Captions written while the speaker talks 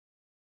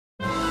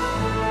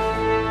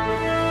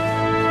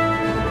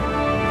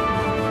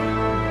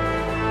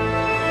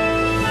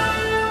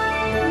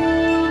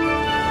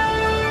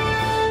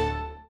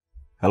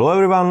Hello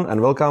everyone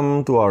and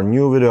welcome to our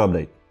new video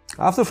update.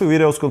 After a few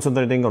videos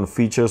concentrating on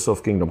features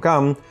of Kingdom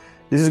Come,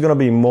 this is gonna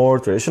be more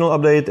traditional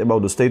update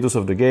about the status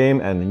of the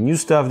game and the new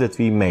stuff that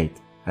we made.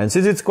 And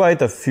since it's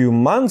quite a few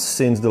months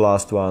since the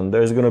last one,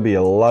 there's gonna be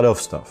a lot of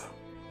stuff.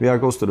 We are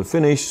close to the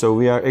finish, so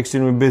we are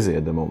extremely busy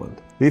at the moment.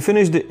 We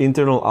finished the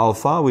internal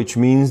alpha, which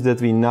means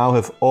that we now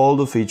have all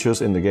the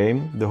features in the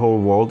game, the whole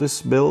world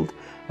is built,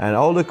 and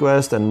all the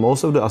quests and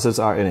most of the assets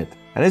are in it.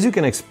 And as you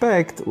can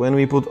expect, when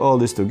we put all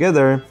this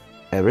together,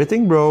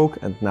 everything broke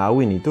and now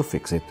we need to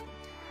fix it.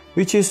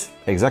 Which is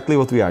exactly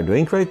what we are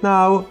doing right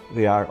now,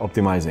 we are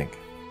optimizing.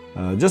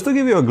 Just to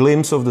give you a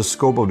glimpse of the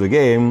scope of the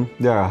game,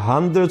 there are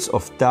hundreds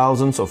of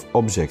thousands of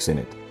objects in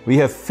it. We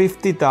have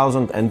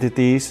 50,000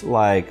 entities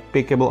like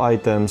pickable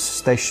items,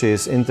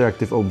 stashes,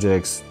 interactive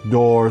objects,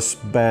 doors,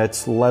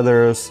 beds,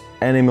 ladders,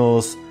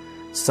 animals,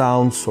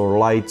 sounds or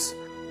lights.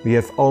 We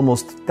have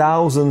almost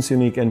thousands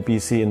unique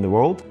NPC in the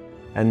world.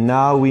 And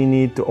now we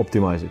need to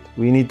optimize it.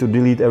 We need to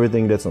delete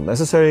everything that's not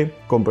necessary,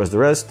 compress the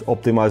rest,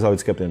 optimize how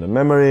it's kept in the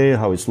memory,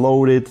 how it's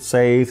loaded,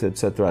 saved,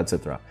 etc,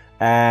 etc.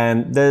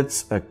 And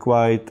that's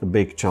quite a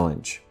big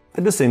challenge.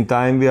 At the same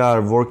time, we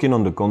are working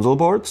on the console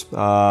ports.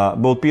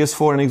 Both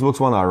PS4 and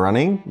Xbox One are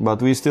running,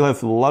 but we still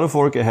have a lot of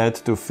work ahead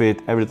to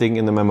fit everything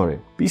in the memory.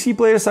 PC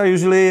players are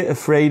usually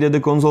afraid that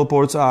the console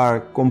ports are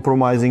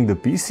compromising the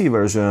PC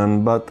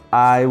version, but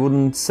I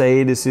wouldn't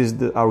say this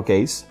is our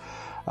case.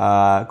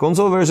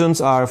 Console versions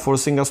are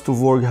forcing us to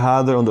work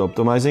harder on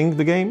optimizing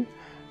the game,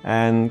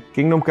 and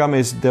Kingdom Come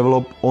is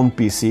developed on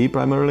PC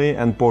primarily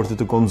and ported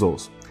to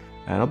consoles.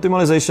 And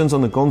optimizations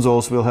on the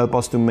consoles will help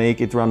us to make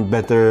it run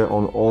better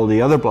on all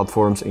the other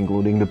platforms,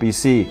 including the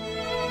PC.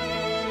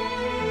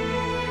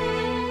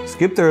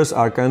 Scripters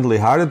are currently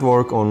hard at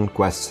work on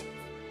quests,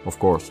 of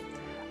course.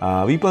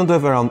 We plan to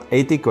have around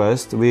 80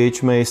 quests,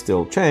 which may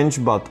still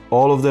change, but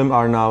all of them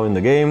are now in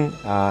the game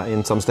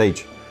in some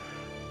stage.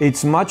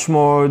 It's much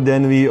more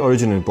than we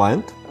originally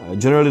planned.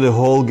 Generally the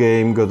whole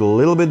game got a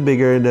little bit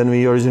bigger than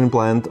we originally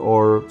planned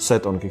or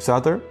set on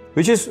Kickstarter,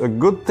 which is a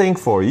good thing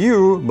for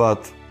you,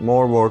 but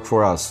more work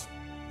for us.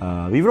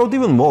 We wrote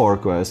even more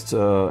quests,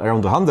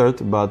 around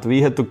 100, but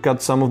we had to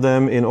cut some of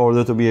them in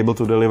order to be able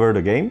to deliver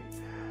the game.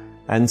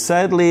 And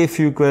sadly, a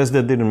few quests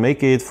that didn't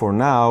make it for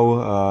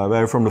now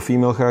were from the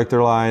female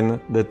character line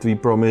that we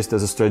promised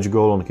as a stretch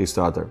goal on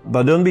Kickstarter.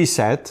 But don't be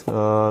sad,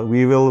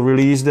 we will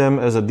release them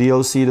as a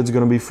DLC that's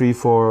gonna be free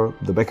for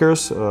the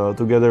backers,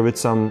 together with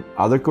some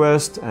other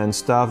quests and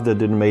stuff that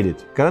didn't make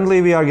it.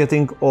 Currently we are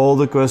getting all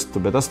the quests to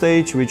beta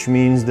stage, which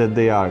means that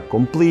they are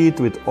complete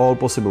with all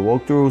possible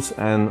walkthroughs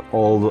and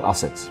all the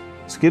assets.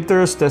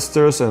 Scripters,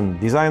 testers and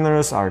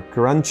designers are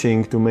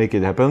crunching to make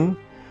it happen.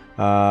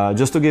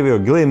 Just to give you a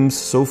glimpse,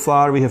 so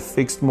far we have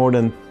fixed more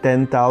than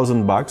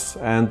 10,000 bugs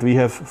and we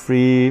have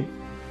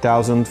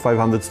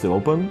 3,500 still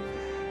open.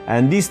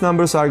 And these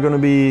numbers are going to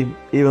be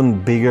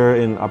even bigger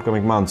in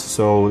upcoming months,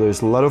 so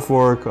there's a lot of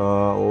work, a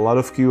lot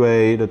of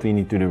QA that we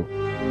need to do.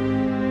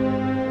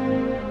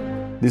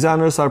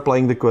 Designers are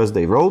playing the quest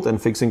they wrote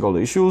and fixing all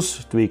the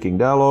issues, tweaking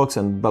dialogues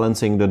and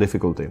balancing the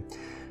difficulty.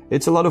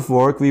 It's a lot of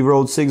work. We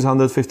wrote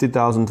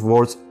 650,000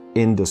 words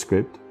in the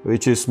script,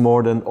 which is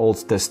more than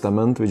Old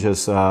Testament, which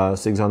has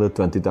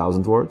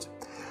 620,000 words,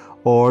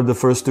 or the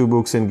first two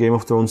books in Game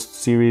of Thrones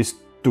series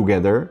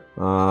together,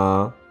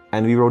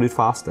 and we wrote it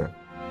faster.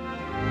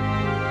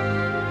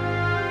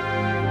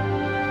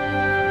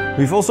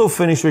 We've also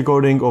finished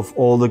recording of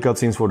all the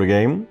cutscenes for the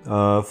game.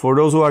 For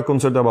those who are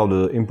concerned about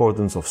the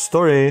importance of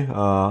story,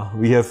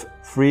 we have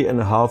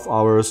 3.5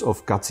 hours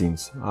of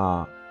cutscenes.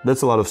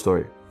 That's a lot of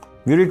story.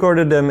 We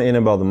recorded them in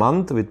about a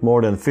month with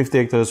more than 50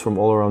 actors from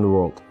all around the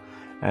world.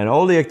 And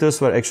all the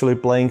actors were actually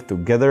playing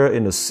together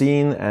in the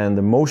scene, and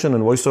the motion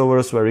and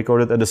voiceovers were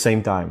recorded at the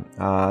same time.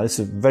 This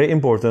is very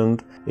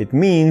important. It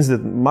means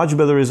that much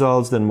better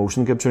results than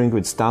motion capturing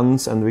with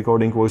stunts and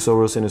recording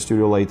voiceovers in a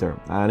studio later.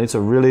 And it's a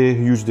really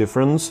huge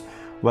difference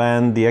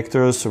when the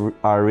actors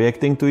are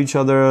reacting to each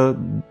other,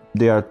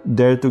 they are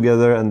there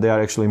together and they are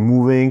actually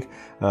moving.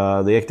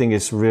 The acting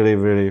is really,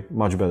 really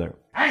much better.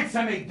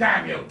 Answer me,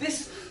 damn you!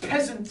 This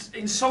peasant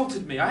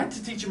insulted me. I had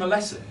to teach him a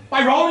lesson.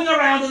 By rolling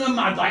around in the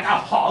mud like a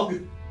hog?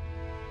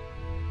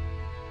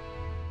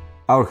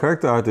 Our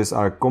character artists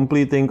are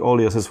completing all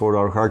the assets for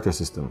our character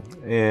system.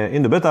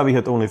 In the beta we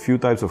had only a few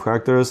types of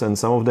characters and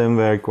some of them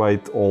were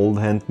quite old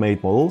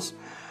handmade models.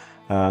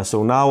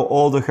 So now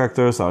all the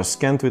characters are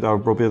scanned with our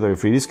proprietary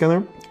 3D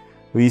scanner.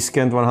 We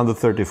scanned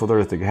 130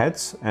 photorealistic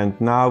heads and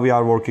now we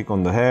are working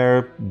on the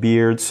hair,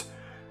 beards,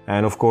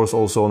 and of course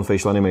also on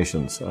facial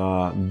animations.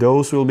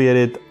 Those will be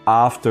added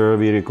after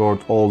we record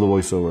all the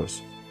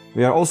voiceovers.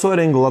 We are also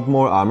adding a lot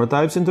more armor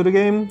types into the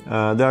game.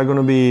 There are going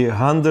to be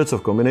hundreds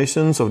of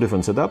combinations of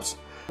different setups.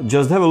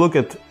 Just have a look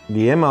at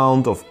the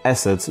amount of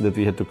assets that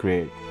we had to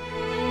create.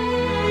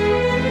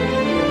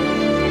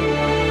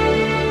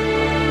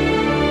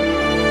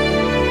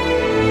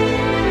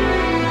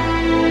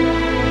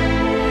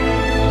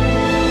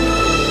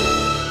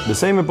 The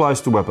same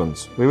applies to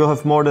weapons. We will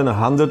have more than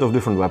 100 of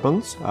different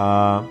weapons,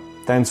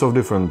 tens of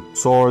different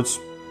swords,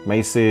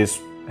 maces,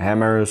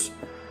 hammers,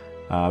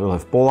 We'll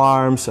have pole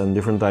arms and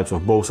different types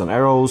of bows and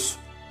arrows,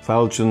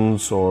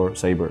 falchions or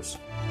sabers.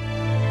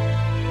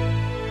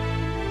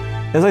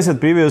 As I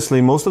said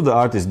previously, most of the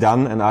art is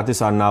done and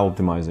artists are now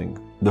optimizing.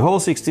 The whole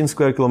 16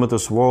 square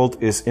kilometers world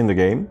is in the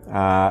game.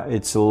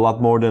 It's a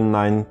lot more than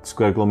 9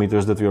 square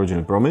kilometers that we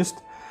originally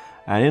promised.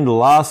 And in the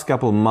last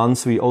couple of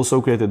months we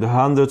also created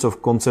hundreds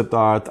of concept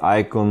art,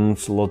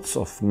 icons, lots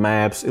of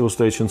maps,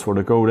 illustrations for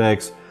the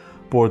codex,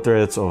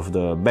 portraits of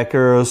the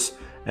backers,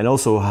 and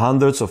also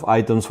hundreds of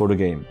items for the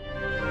game.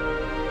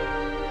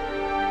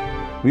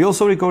 We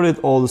also recorded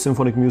all the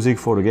symphonic music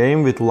for the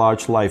game with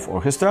large live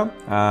orchestra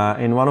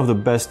in one of the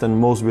best and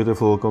most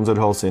beautiful concert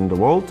halls in the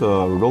world,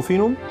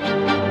 Rudolfinum.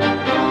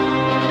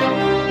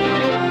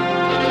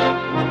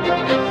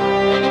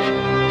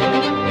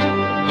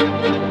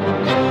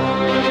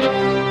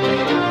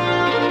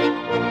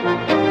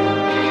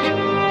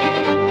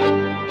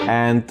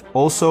 And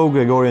also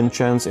Gregorian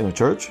chants in a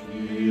church.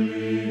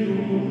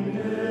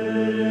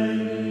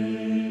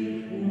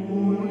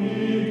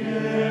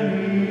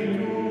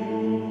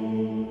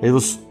 It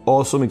was an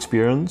awesome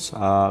experience.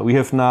 We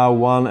have now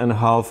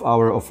 1.5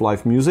 hours of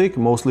live music,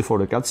 mostly for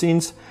the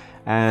cutscenes,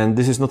 and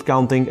this is not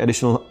counting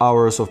additional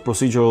hours of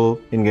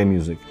procedural in-game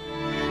music.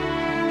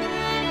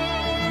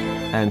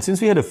 And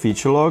since we had a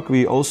feature log,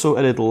 we also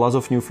added lots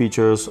of new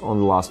features on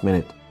the last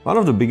minute. One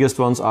of the biggest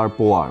ones are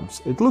pole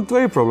arms. It looked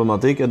very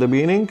problematic at the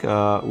beginning.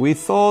 We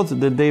thought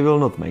that they will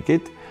not make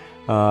it,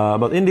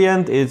 but in the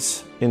end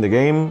it's in the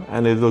game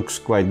and it looks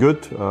quite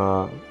good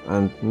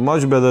and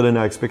much better than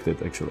I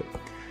expected actually.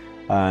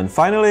 And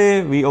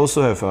finally, we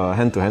also have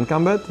hand-to-hand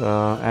combat,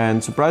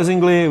 and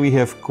surprisingly we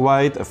have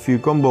quite a few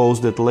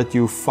combos that let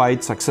you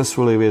fight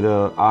successfully with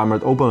an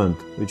armored opponent,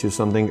 which is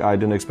something I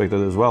didn't expect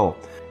as well.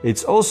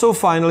 It's also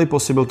finally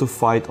possible to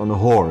fight on a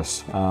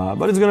horse,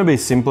 but it's gonna be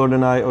simpler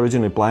than I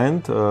originally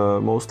planned.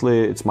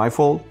 Mostly it's my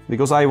fault,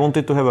 because I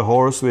wanted to have a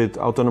horse with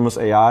autonomous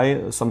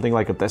AI, something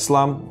like a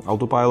Tesla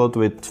autopilot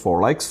with 4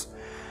 legs.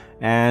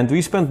 And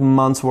we spent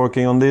months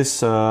working on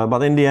this,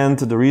 but in the end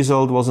the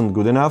result wasn't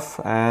good enough,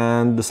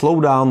 and the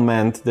slowdown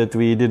meant that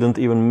we didn't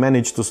even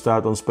manage to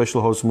start on special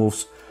horse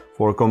moves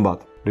for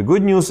combat. The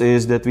good news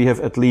is that we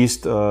have at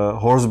least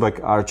horseback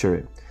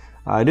archery.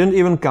 I didn't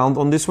even count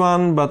on this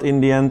one, but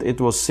in the end it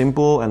was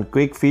simple and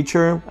quick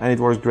feature and it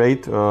works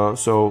great,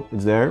 so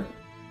it's there.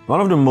 One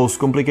of the most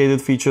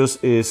complicated features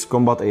is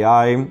combat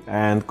AI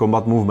and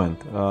combat movement.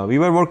 We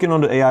were working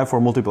on the AI for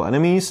multiple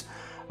enemies,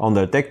 on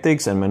their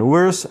tactics and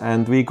maneuvers,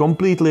 and we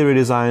completely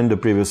redesigned the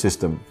previous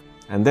system.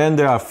 And then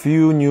there are a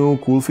few new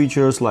cool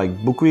features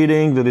like book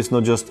reading, that is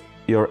not just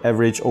your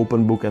average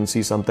open book and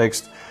see some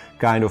text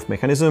kind of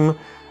mechanism.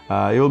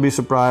 You'll be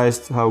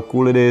surprised how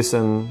cool it is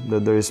and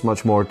that there is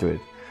much more to it.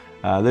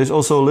 There's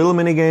also a little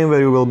mini game where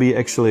you will be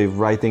actually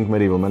writing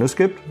medieval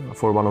manuscript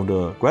for one of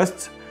the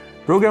quests.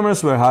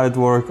 Programmers were hard at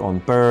work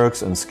on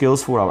perks and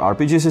skills for our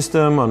RPG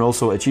system, and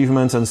also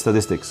achievements and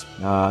statistics.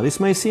 This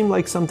may seem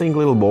like something a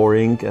little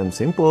boring and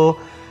simple,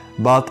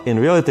 but in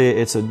reality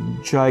it's a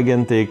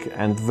gigantic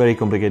and very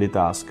complicated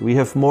task. We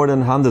have more than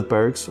 100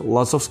 perks,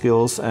 lots of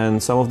skills,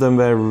 and some of them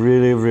were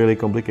really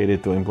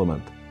complicated to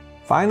implement.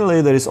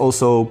 Finally, there is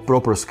also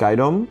proper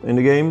skydom in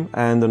the game,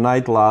 and the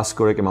night lasts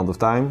correct amount of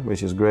time,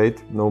 which is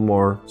great. No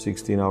more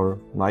 16-hour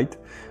night.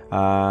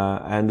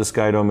 And the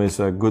skydom is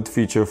a good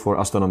feature for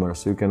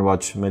astronomers. You can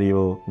watch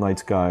medieval night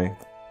sky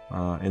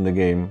in the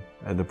game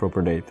at the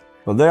proper date.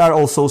 But there are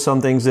also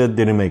some things that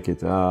didn't make it.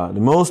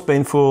 The most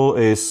painful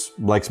is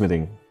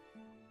blacksmithing.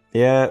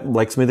 Yeah,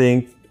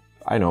 blacksmithing,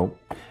 I know.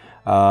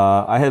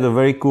 I had a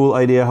very cool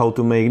idea how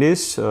to make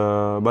this,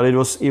 but it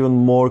was even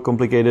more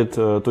complicated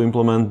to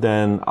implement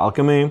than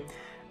alchemy,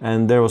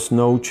 and there was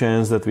no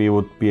chance that we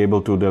would be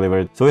able to deliver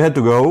it. So we had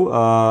to go,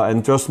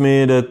 and trust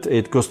me that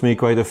it cost me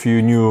quite a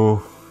few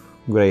new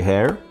gray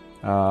hair.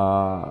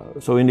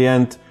 So in the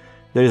end,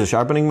 there is a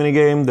sharpening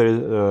minigame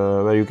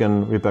where you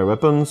can repair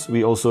weapons.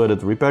 We also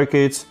added repair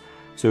kits,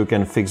 so you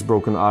can fix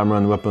broken armor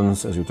and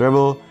weapons as you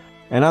travel.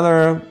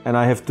 Another, and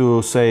I have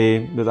to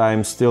say that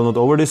I'm still not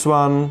over this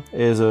one,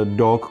 is a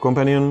dog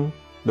companion.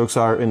 Dogs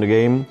are in the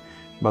game,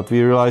 but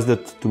we realized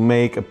that to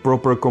make a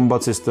proper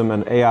combat system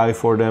and AI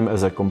for them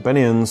as a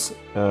companions,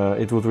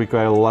 it would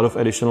require a lot of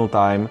additional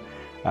time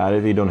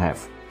that we don't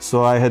have.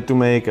 So I had to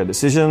make a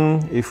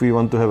decision if we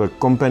want to have a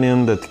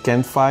companion that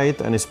can't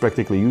fight and is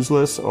practically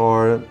useless,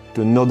 or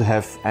to not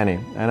have any.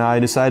 And I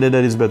decided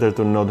that it's better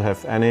to not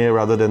have any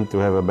rather than to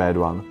have a bad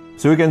one.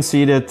 So you can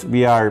see that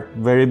we are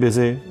very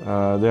busy.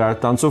 There are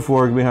tons of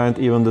work behind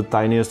even the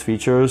tiniest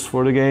features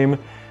for the game,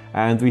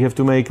 and we have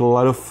to make a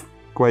lot of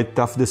quite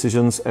tough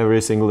decisions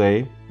every single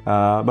day.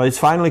 But it's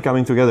finally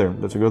coming together.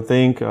 That's a good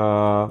thing.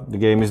 The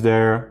game is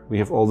there, we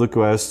have all the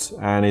quests,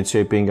 and it's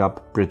shaping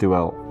up pretty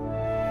well.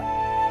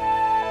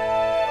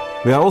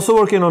 We are also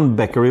working on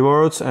backer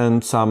rewards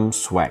and some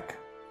swag.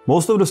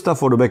 Most of the stuff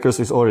for the backers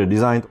is already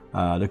designed.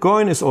 The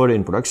coin is already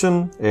in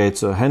production.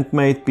 It's a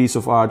handmade piece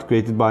of art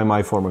created by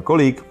my former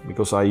colleague,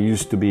 because I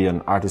used to be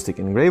an artistic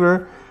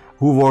engraver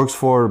who works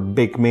for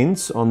big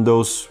mints on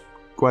those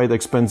quite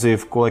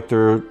expensive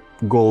collector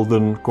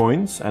golden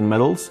coins and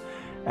medals.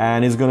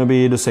 and it's gonna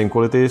be the same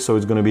quality, so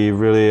it's gonna be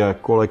really a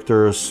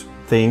collector's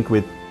thing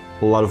with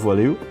a lot of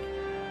value.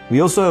 We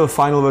also have a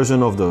final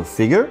version of the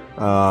figure.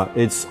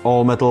 It's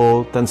all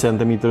metal, 10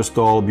 centimeters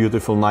tall,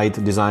 beautiful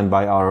knight designed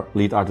by our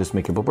lead artist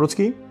Mickey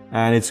Poprotsky.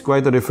 And it's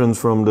quite a difference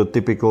from the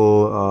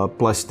typical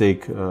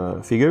plastic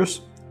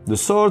figures. The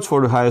swords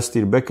for the highest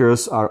tier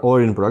backers are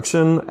already in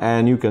production,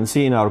 and you can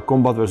see in our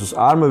combat versus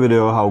armor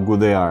video how good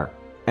they are.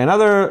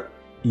 Another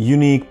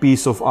unique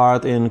piece of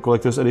art in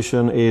collector's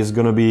edition is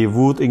gonna be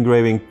wood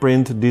engraving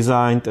print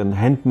designed and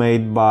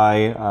handmade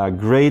by a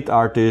great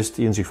artist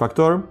Jindřich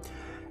Faktor.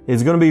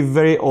 It's gonna be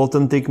very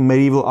authentic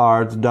medieval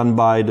art done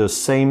by the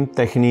same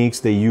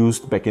techniques they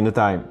used back in the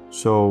time.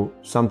 So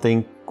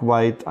something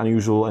quite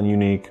unusual and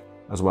unique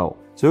as well.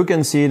 So you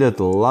can see that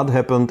a lot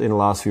happened in the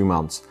last few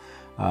months.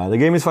 The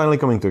game is finally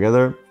coming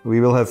together. We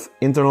will have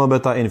internal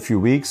beta in a few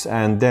weeks,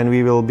 and then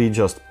we will be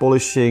just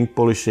polishing,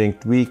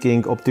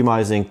 tweaking,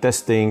 optimizing,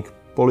 testing,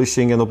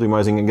 polishing and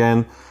optimizing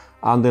again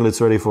until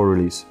it's ready for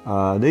release.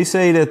 They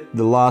say that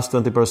the last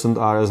 20%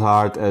 are as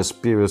hard as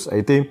previous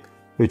 80,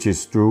 which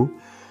is true.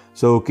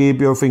 So keep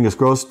your fingers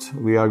crossed,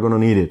 we are gonna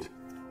need it.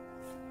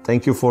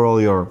 Thank you for all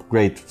your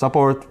great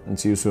support and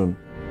see you soon.